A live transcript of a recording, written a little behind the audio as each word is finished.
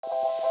Welcome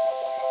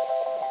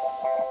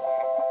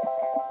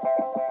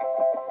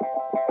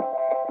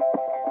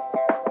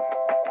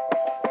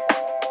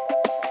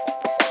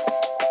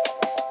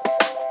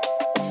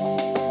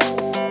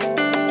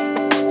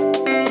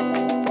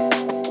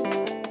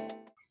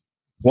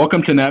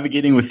to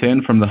Navigating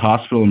Within from the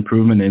Hospital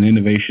Improvement and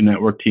Innovation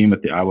Network team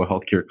at the Iowa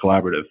Healthcare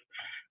Collaborative.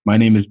 My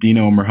name is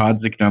Dino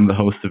Omerhadzik, and I'm the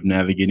host of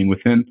Navigating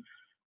Within.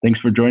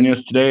 Thanks for joining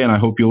us today, and I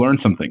hope you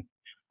learned something.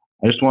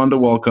 I just wanted to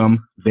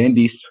welcome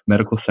Diest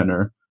Medical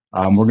Center.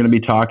 We're going to be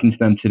talking to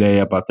them today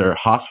about their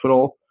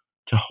hospital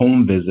to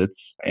home visits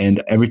and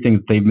everything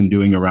that they've been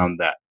doing around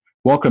that.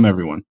 Welcome,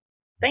 everyone.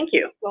 Thank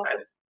you.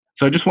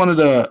 So I just wanted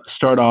to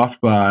start off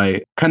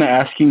by kind of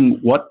asking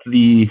what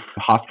the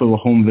hospital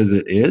home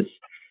visit is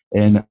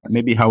and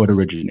maybe how it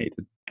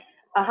originated.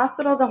 A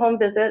hospital to home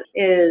visit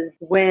is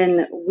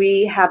when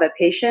we have a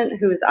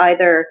patient who's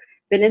either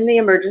been in the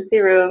emergency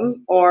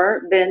room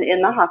or been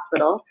in the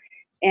hospital,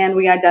 and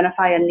we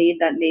identify a need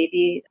that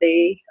maybe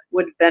they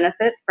would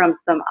benefit from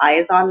some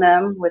eyes on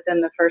them within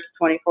the first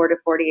 24 to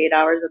 48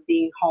 hours of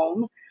being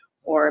home,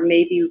 or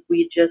maybe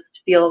we just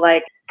feel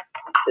like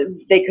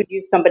they could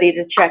use somebody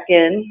to check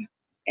in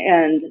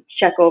and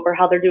check over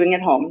how they're doing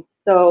at home.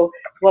 So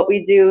what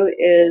we do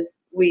is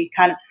we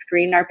kind of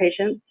screen our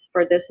patients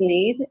for this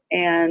need,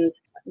 and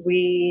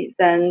we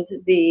send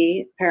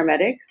the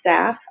paramedic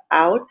staff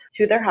out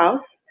to their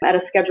house at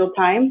a scheduled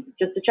time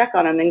just to check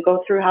on them and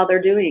go through how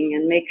they're doing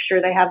and make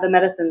sure they have the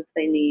medicines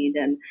they need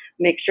and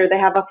make sure they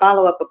have a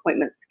follow-up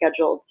appointment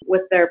scheduled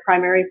with their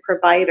primary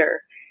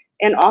provider,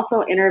 and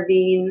also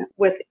intervene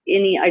with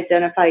any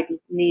identified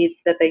needs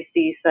that they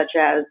see, such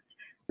as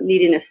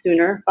needing a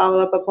sooner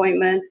follow-up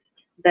appointment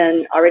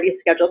than already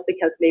scheduled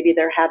because maybe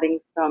they're having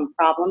some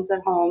problems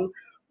at home,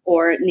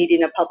 or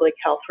needing a public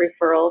health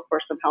referral for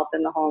some help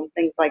in the home,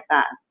 things like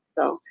that.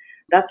 So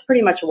that's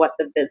pretty much what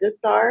the visits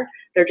are.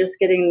 They're just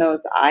getting those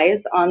eyes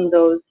on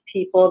those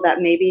people that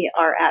maybe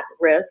are at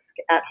risk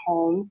at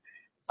home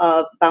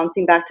of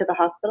bouncing back to the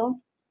hospital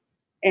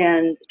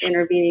and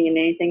intervening in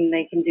anything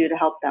they can do to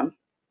help them.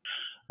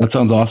 That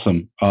sounds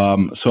awesome.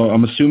 So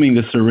I'm assuming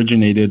this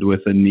originated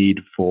with a need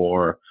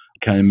for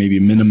kind of maybe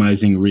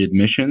minimizing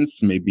readmissions,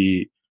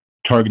 maybe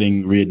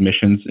targeting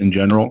readmissions in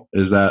general.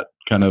 Is that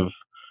kind of...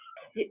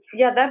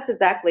 Yeah, that's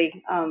exactly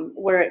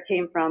where it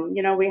came from.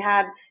 You know, it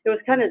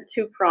was kind of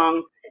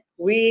two-pronged.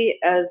 We,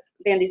 as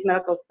Diest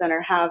Medical Center,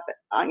 have,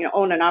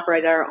 own and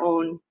operate our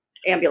own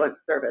ambulance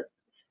service.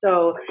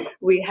 So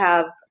we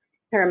have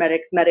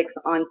paramedics, medics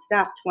on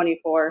staff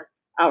 24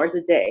 hours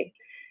a day.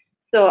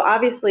 So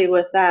obviously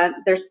with that,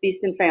 there's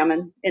feast and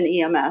famine in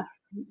EMS.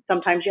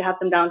 Sometimes you have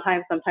some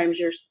downtime, sometimes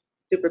you're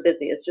super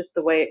busy. It's just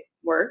the way it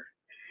works.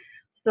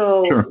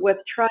 So Sure. With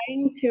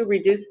trying to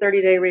reduce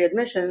 30-day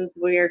readmissions,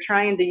 we are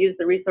trying to use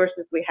the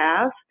resources we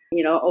have,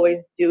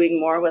 always doing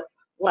more with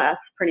less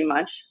pretty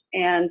much.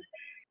 And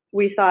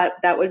we thought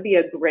that would be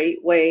a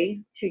great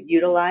way to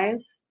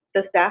utilize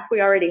the staff we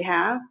already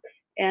have.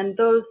 And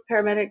those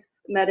paramedics,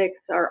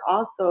 medics are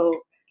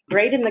also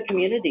great in the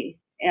community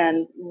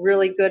and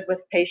really good with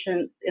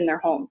patients in their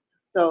homes.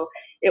 So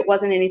it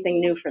wasn't anything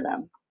new for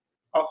them.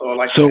 Also, I'd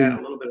like to add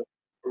a little bit of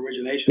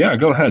origination. Yeah,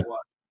 go ahead.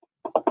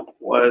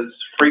 Was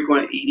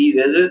frequent ED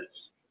visits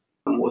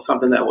was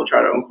something that we'll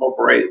try to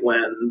incorporate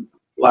when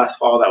last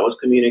fall that was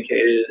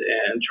communicated,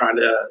 and trying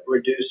to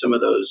reduce some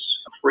of those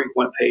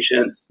frequent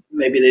patients.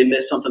 Maybe they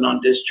missed something on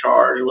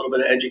discharge, a little bit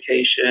of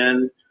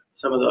education,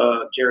 some of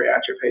the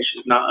geriatric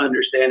patients not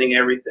understanding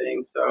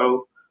everything.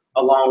 So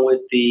along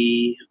with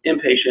the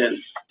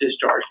inpatient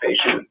discharge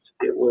patients,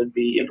 it would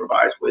be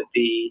improvised with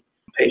the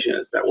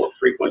patients that were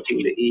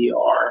frequenting the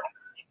ER,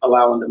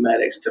 allowing the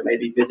medics to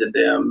maybe visit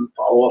them,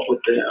 follow up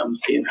with them,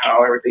 seeing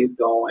how everything's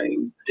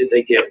going. Did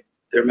they get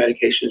their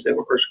medications that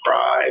were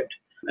prescribed?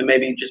 And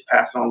maybe just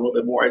pass on a little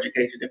bit more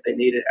education if they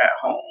need it at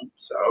home.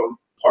 So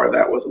part of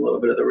that was a little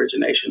bit of the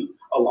origination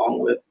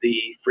along with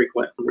the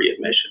frequent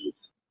readmissions.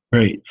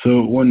 Great.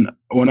 So when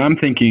I'm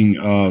thinking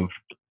of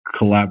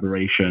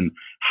collaboration,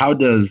 how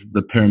does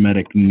the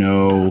paramedic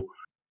know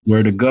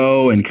where to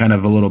go, and kind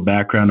of a little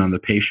background on the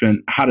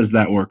patient? How does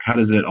that work? How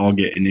does it all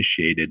get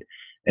initiated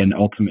and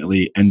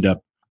ultimately end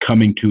up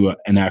coming to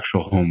an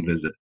actual home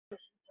visit?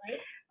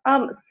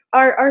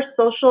 Our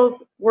social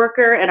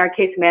worker and our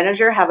case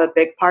manager have a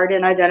big part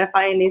in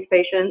identifying these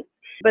patients,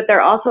 but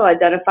they're also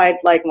identified,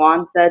 like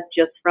Juan said,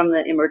 just from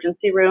the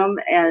emergency room,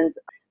 and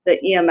the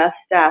EMS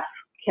staff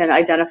can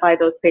identify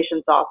those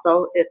patients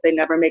also. If they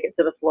never make it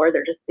to the floor,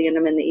 they're just seeing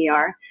them in the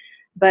ER.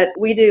 But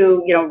we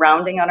do,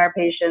 rounding on our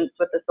patients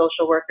with the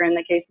social worker and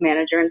the case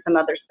manager and some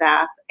other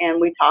staff,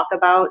 and we talk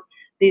about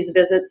these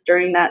visits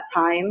during that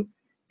time,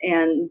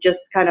 and just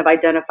kind of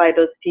identify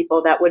those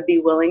people that would be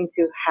willing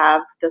to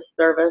have this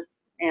service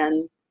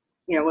and,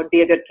 would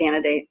be a good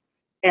candidate.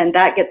 And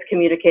that gets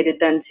communicated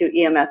then to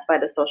EMS by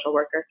the social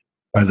worker.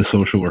 By the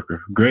social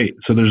worker. Great.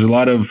 So there's a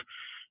lot of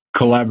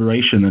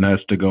collaboration that has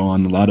to go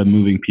on, a lot of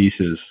moving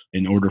pieces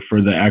in order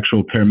for the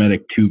actual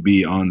paramedic to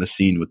be on the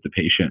scene with the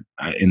patient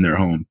in their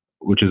home,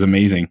 which is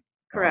amazing.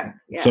 Correct.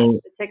 Yeah. So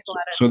it takes a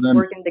lot of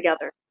working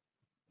together.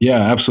 Yeah,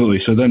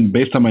 absolutely. So then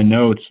based on my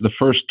notes, the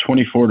first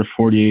 24 to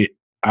 48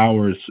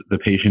 hours the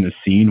patient is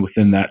seen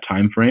within that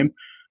time frame.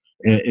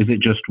 Is it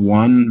just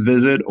one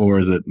visit or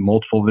is it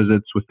multiple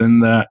visits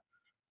within that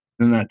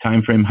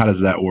time frame? How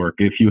does that work?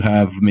 If you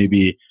have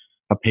maybe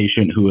a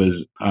patient who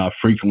is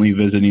frequently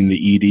visiting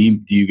the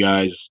ED, do you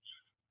guys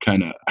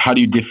how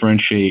do you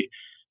differentiate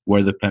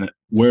where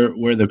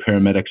where the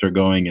paramedics are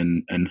going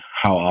and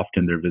how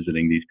often they're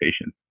visiting these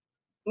patients?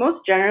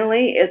 Most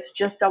generally, it's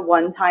just a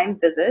one-time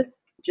visit,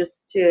 just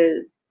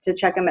to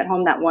check them at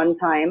home that one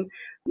time.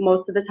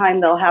 Most of the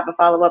time, they'll have a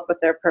follow-up with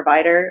their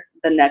provider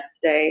the next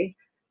day,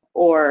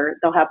 or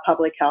they'll have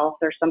public health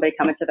or somebody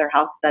coming to their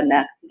house the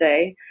next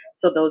day.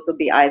 So those will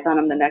be eyes on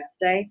them the next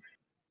day.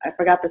 I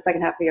forgot the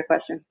second half of your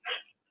question.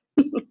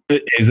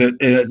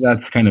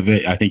 That's kind of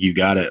it. I think you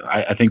got it.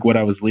 I think what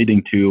I was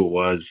leading to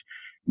was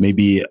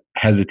maybe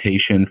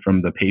hesitation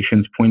from the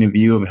patient's point of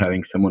view of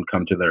having someone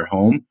come to their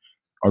home.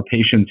 Are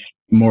patients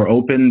more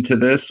open to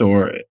this,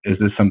 or is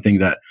this something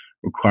that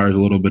requires a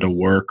little bit of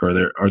work? Are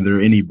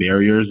there any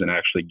barriers in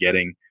actually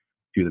getting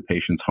to the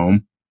patient's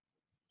home?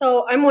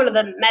 So I'm one of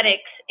the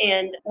medics,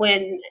 and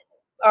when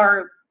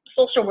our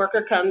social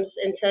worker comes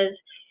and says,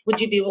 would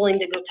you be willing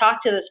to go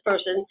talk to this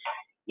person?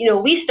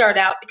 We start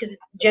out, because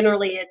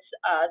generally it's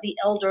the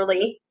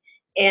elderly,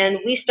 and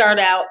we start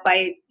out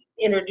by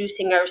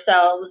introducing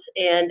ourselves,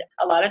 and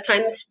a lot of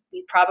times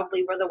we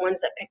probably were the ones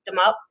that picked them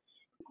up.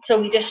 So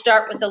we just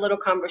start with a little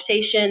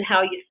conversation. How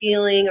are you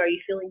feeling? Are you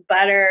feeling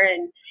better?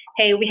 And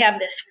hey, we have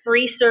this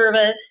free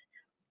service.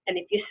 And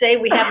if you say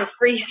we have a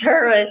free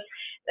service,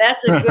 that's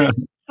a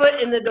good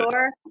foot in the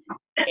door.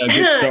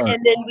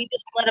 And then we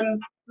just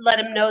let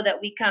them know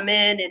that we come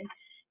in,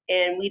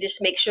 and we just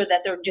make sure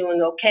that they're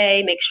doing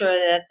okay, make sure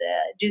that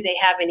do they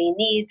have any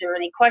needs or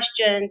any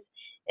questions.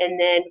 And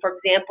then, for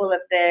example,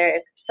 if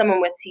there's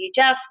someone with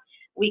CHF,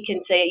 we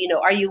can say,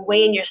 are you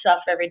weighing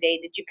yourself every day?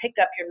 Did you pick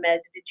up your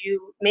meds? Did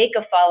you make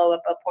a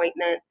follow-up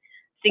appointment?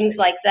 Things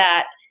like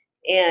that.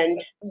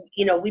 And,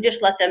 we just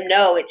let them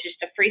know it's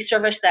just a free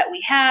service that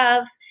we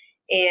have.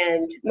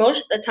 And most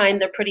of the time,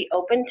 they're pretty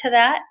open to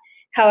that.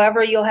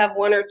 However, you'll have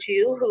one or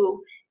two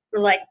who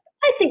are like,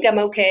 I think I'm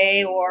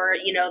okay. Or,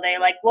 they're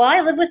like, well,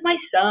 I live with my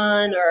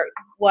son or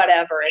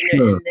whatever.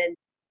 And then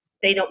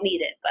they don't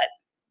need it. But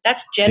that's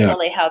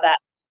generally how that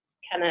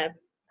kind of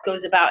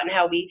goes about and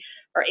how we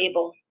are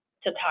able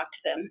to talk to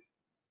them.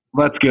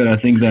 That's good. I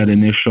think that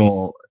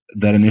initial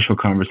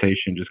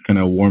conversation, just kind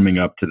of warming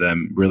up to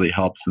them, really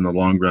helps in the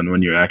long run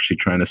when you're actually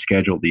trying to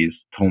schedule these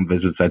home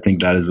visits. I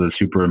think that is a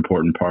super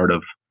important part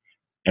of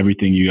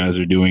everything you guys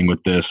are doing with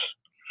this.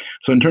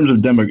 So in terms of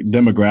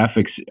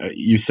demographics,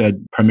 you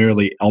said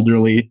primarily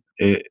elderly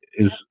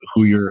is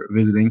who you're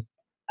visiting?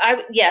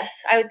 Yes,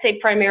 I would say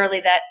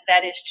primarily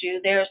that is true.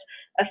 There's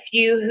a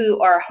few who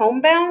are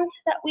homebound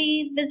that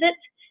we visit.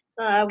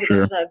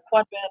 Sure. There's a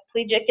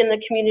quadriplegic in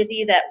the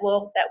community that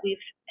we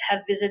have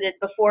visited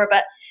before,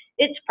 but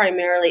it's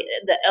primarily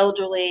the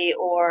elderly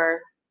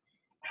or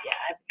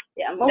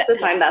most of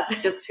the time that's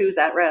just who's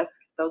at risk.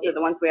 Those are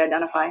the ones we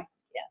identify.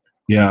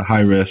 Yeah, high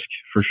risk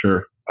for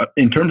sure.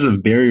 In terms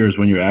of barriers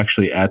when you're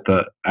actually at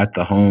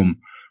the home,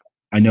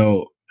 I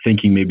know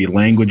thinking maybe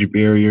language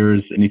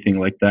barriers, anything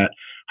like that.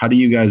 How do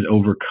you guys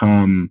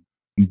overcome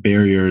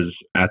barriers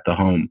at the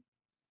home?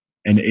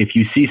 And if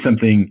you see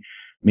something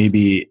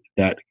maybe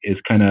that is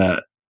kind of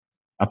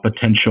a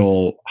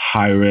potential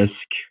high risk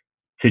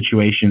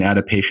situation at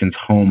a patient's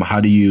home,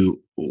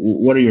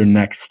 what are your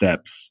next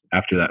steps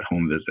after that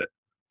home visit?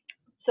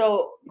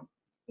 So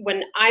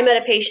when I'm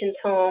at a patient's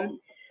home,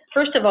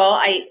 first of all,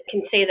 I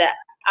can say that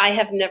I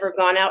have never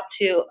gone out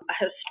to a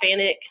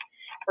Hispanic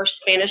or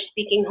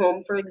Spanish-speaking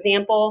home, for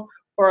example,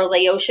 or a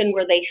Laotian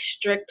where they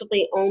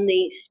strictly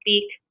only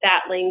speak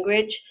that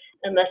language,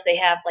 unless they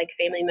have like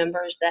family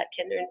members that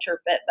can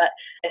interpret. But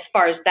as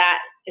far as that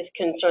is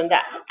concerned,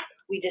 that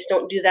we just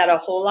don't do that a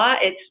whole lot.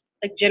 It's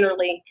like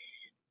generally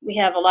we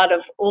have a lot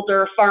of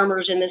older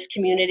farmers in this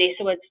community,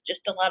 so it's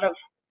just a lot of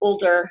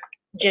older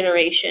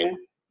generation.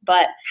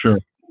 But sure.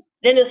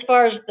 Then as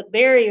far as the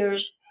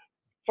barriers,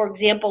 for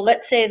example,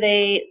 let's say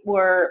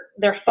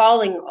they're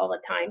falling all the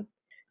time.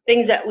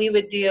 Things that we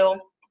would do,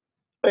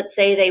 let's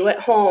say they went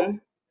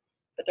home,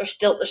 but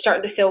they're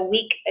starting to feel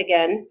weak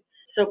again.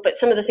 But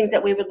some of the things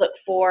that we would look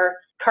for,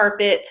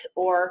 carpets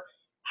or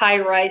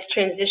high-rise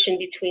transition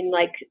between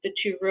like the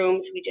two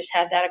rooms. We just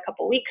had that a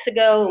couple weeks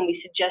ago, and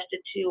we suggested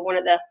to one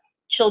of the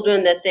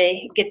children that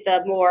they get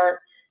the more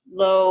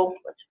low,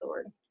 what's the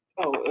word?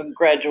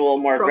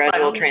 Gradual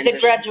transition. The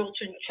gradual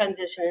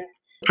transition.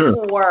 Sure.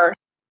 Or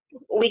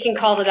we can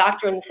call the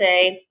doctor and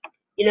say,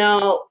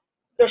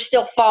 they're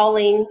still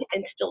falling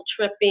and still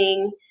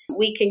tripping.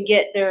 We can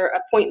get their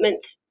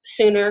appointments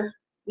sooner.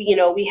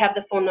 We have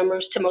the phone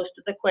numbers to most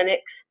of the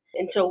clinics,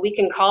 and so we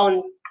can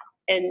call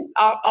and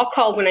I'll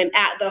call when I'm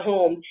at the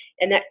home,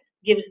 and that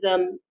gives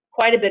them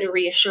quite a bit of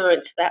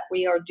reassurance that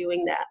we are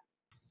doing that.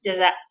 Does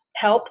that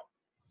help?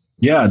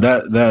 Yeah,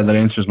 that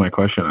answers my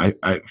question.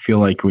 I feel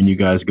like when you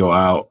guys go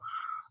out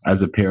as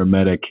a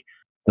paramedic,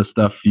 the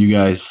stuff you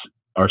guys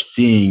are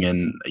seeing,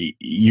 and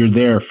you're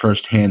there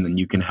firsthand, and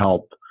you can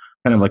help,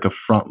 kind of like a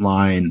front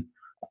line.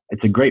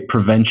 It's a great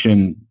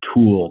prevention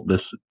tool,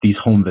 these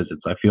home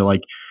visits. I feel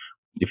like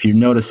if you're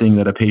noticing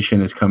that a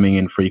patient is coming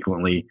in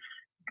frequently,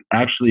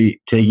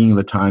 actually taking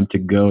the time to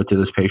go to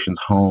this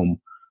patient's home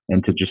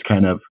and to just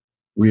kind of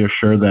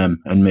reassure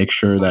them and make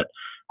sure that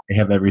they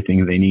have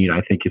everything they need,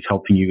 I think is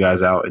helping you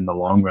guys out in the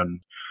long run,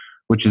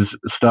 which is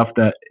stuff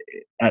that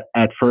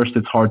at first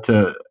it's hard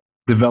to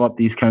develop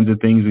these kinds of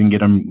things and get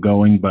them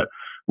going. But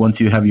once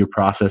you have your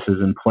processes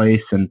in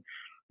place and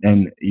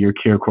your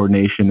care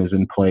coordination is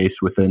in place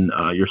within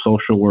your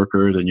social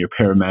workers and your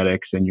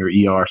paramedics and your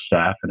ER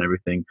staff and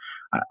everything,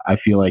 I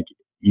feel like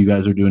you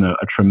guys are doing a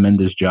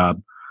tremendous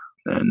job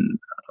and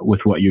with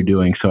what you're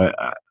doing. So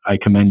I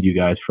commend you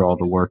guys for all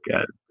the work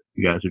that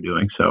you guys are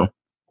doing. So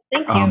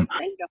Thank you.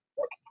 Thank you.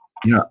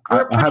 Yeah,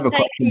 We're a I have a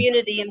pretty tight question.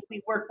 community and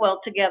we work well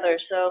together,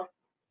 so.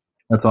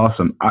 That's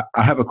awesome.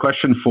 I have a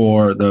question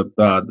for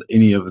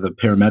any of the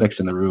paramedics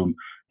in the room.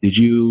 Did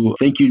you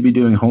think you'd be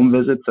doing home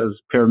visits as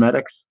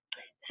paramedics?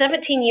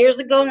 17 years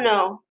ago,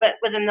 no, but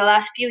within the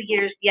last few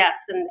years, yes,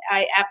 and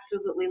I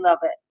absolutely love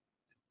it.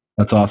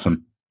 That's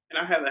awesome. And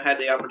I haven't had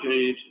the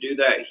opportunity to do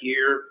that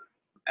here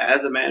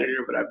as a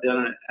manager, but I've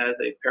done it as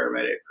a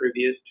paramedic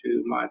previous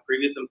to my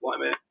previous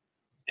employment.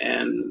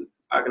 And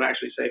I can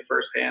actually say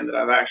firsthand that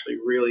I've actually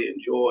really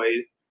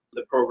enjoyed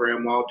the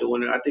program while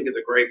doing it. I think it's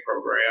a great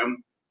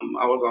program.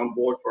 I was on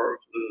board from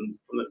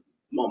the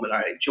moment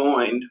I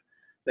joined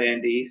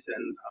Diest,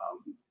 and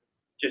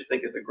just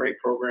think it's a great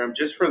program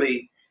just for the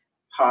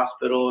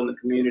hospital and the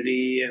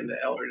community and the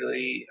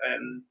elderly.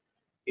 And,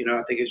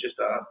 I think it's just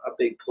a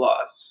big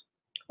plus.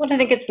 Well, I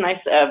think it's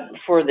nice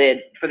for the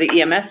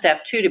EMS staff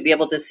too to be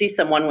able to see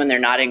someone when they're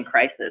not in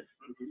crisis.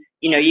 Mm-hmm.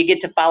 You get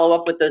to follow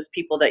up with those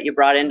people that you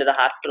brought into the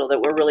hospital that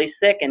were really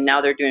sick and now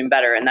they're doing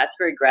better, and that's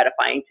very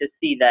gratifying to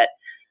see that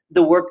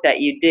the work that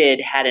you did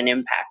had an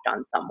impact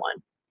on someone.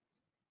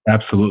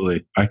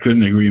 Absolutely, I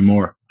couldn't agree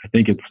more. I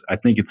think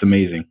it's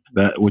amazing,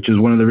 which is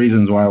one of the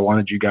reasons why I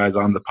wanted you guys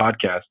on the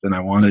podcast, and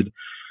I wanted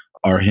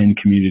our HIN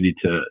community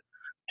to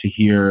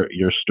hear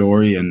your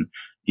story. And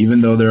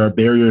even though there are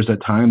barriers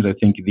at times, I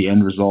think the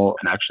end result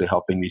and actually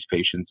helping these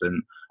patients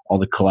and all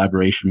the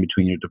collaboration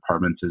between your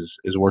departments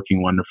is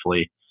working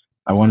wonderfully.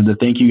 I wanted to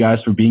thank you guys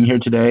for being here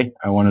today.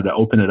 I wanted to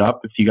open it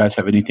up. If you guys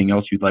have anything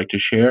else you'd like to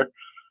share,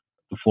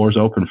 the floor is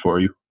open for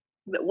you.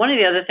 One of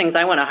the other things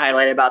I want to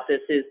highlight about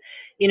this is,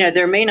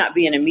 there may not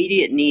be an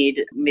immediate need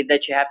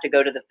that you have to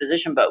go to the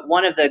physician, but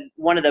one of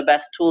the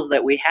best tools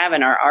that we have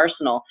in our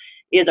arsenal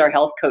is our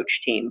health coach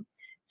team.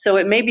 So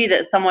it may be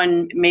that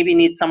someone maybe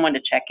needs someone to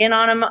check in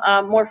on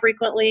them more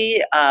frequently.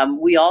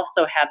 We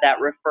also have that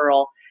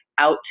referral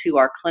out to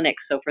our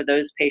clinics. So for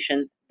those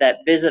patients that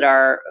visit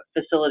our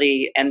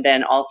facility and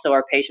then also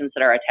our patients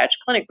that are attached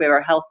clinic, we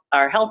have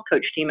our health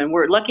coach team, and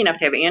we're lucky enough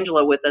to have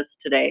Angela with us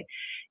today.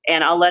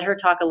 And I'll let her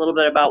talk a little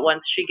bit about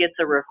once she gets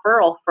a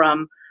referral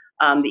from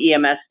the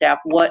EMS staff,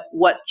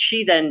 what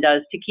she then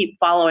does to keep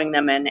following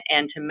them and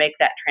to make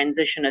that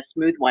transition a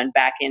smooth one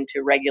back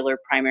into regular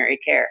primary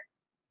care.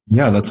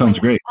 Yeah, that sounds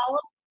great.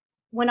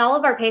 When all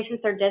of our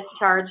patients are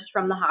discharged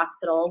from the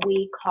hospital,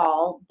 we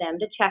call them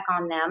to check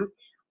on them.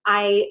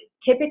 I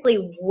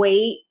typically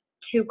wait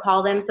to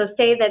call them. So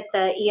say that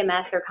the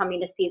EMS are coming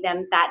to see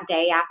them that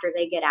day after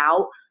they get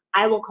out,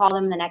 I will call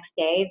them the next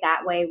day.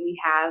 That way we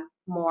have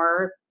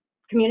more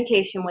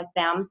communication with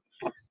them.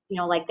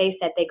 Like they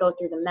said, they go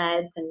through the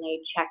meds and they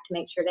check to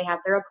make sure they have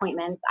their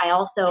appointments. I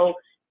also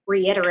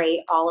reiterate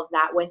all of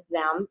that with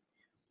them.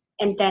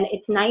 And then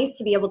it's nice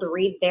to be able to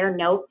read their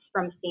notes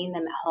from seeing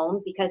them at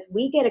home, because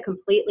we get a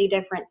completely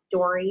different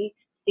story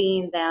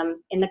seeing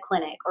them in the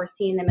clinic or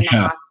seeing them in the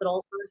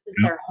hospital versus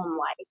their home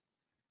life.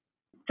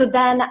 So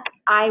then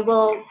I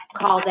will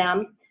call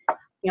them,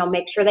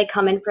 make sure they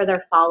come in for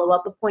their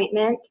follow-up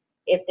appointment.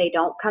 If they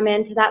don't come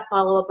into that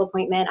follow-up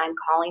appointment, I'm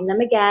calling them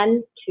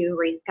again to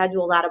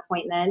reschedule that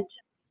appointment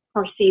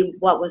or see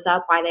what was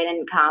up, why they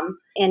didn't come.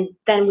 And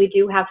then we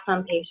do have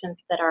some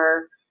patients that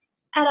are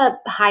at a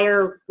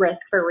higher risk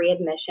for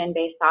readmission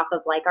based off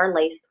of like our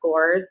LACE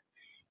scores.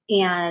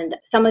 And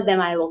some of them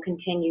I will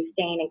continue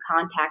staying in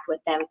contact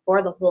with them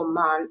for the whole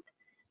month,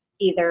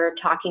 either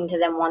talking to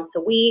them once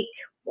a week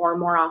or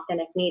more often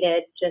if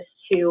needed, just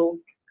to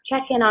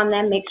check in on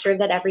them, make sure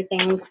that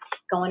everything's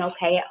going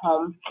okay at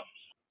home.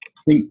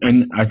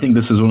 I think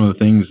this is one of the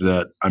things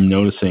that I'm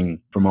noticing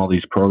from all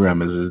these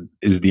programs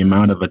is the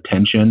amount of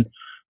attention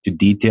to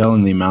detail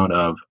and the amount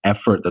of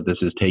effort that this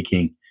is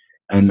taking.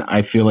 And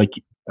I feel like,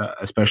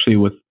 especially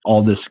with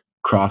all this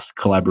cross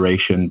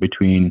collaboration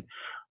between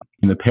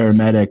the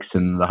paramedics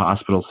and the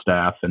hospital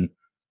staff and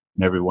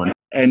everyone,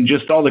 and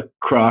just all the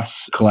cross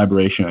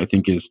collaboration, I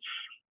think is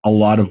a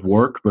lot of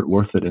work, but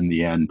worth it in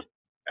the end.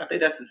 I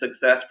think that's a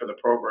success for the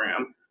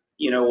program.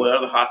 What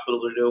other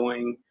hospitals are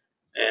doing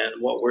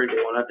and what we're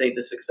doing. I think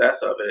the success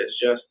of it is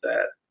just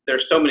that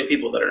there's so many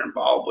people that are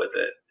involved with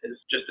it. It's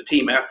just a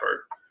team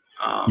effort.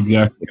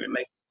 Exactly.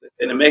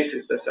 And it makes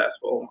it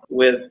successful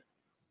with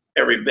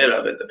every bit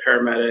of it, the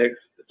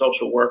paramedics, the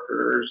social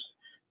workers,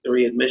 the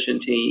readmission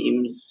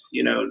teams,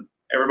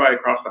 everybody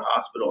across the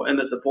hospital, and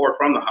the support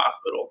from the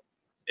hospital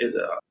is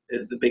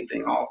the big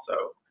thing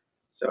also.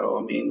 So,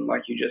 I mean,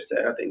 like you just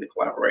said, I think the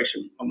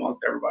collaboration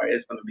amongst everybody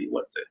is going to be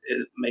what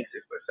makes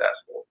it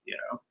successful,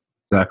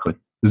 Exactly.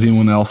 Does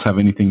anyone else have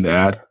anything to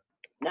add?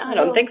 No, I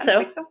don't think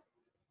so.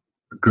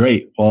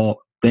 Great.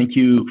 Well, thank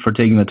you for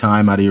taking the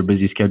time out of your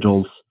busy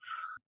schedules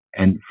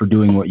and for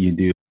doing what you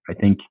do. I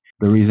think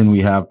the reason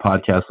we have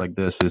podcasts like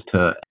this is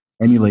to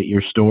emulate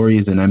your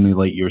stories and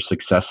emulate your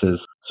successes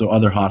so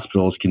other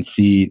hospitals can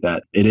see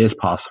that it is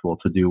possible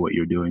to do what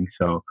you're doing.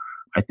 So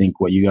I think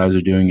what you guys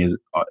are doing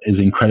is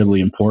incredibly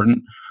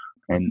important,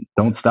 and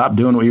don't stop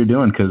doing what you're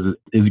doing because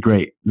it's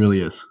great. It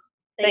really is.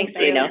 Thanks,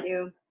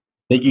 Dino.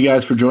 Thank you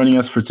guys for joining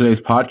us for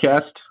today's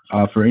podcast.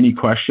 For any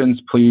questions,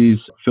 please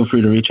feel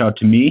free to reach out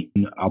to me.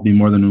 I'll be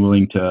more than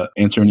willing to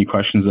answer any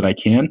questions that I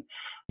can.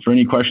 For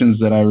any questions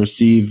that I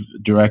receive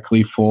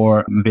directly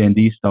for Van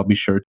Diest, I'll be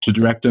sure to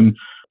direct them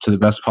to the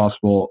best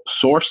possible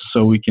source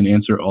so we can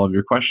answer all of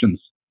your questions.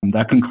 And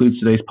that concludes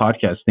today's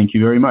podcast. Thank you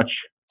very much.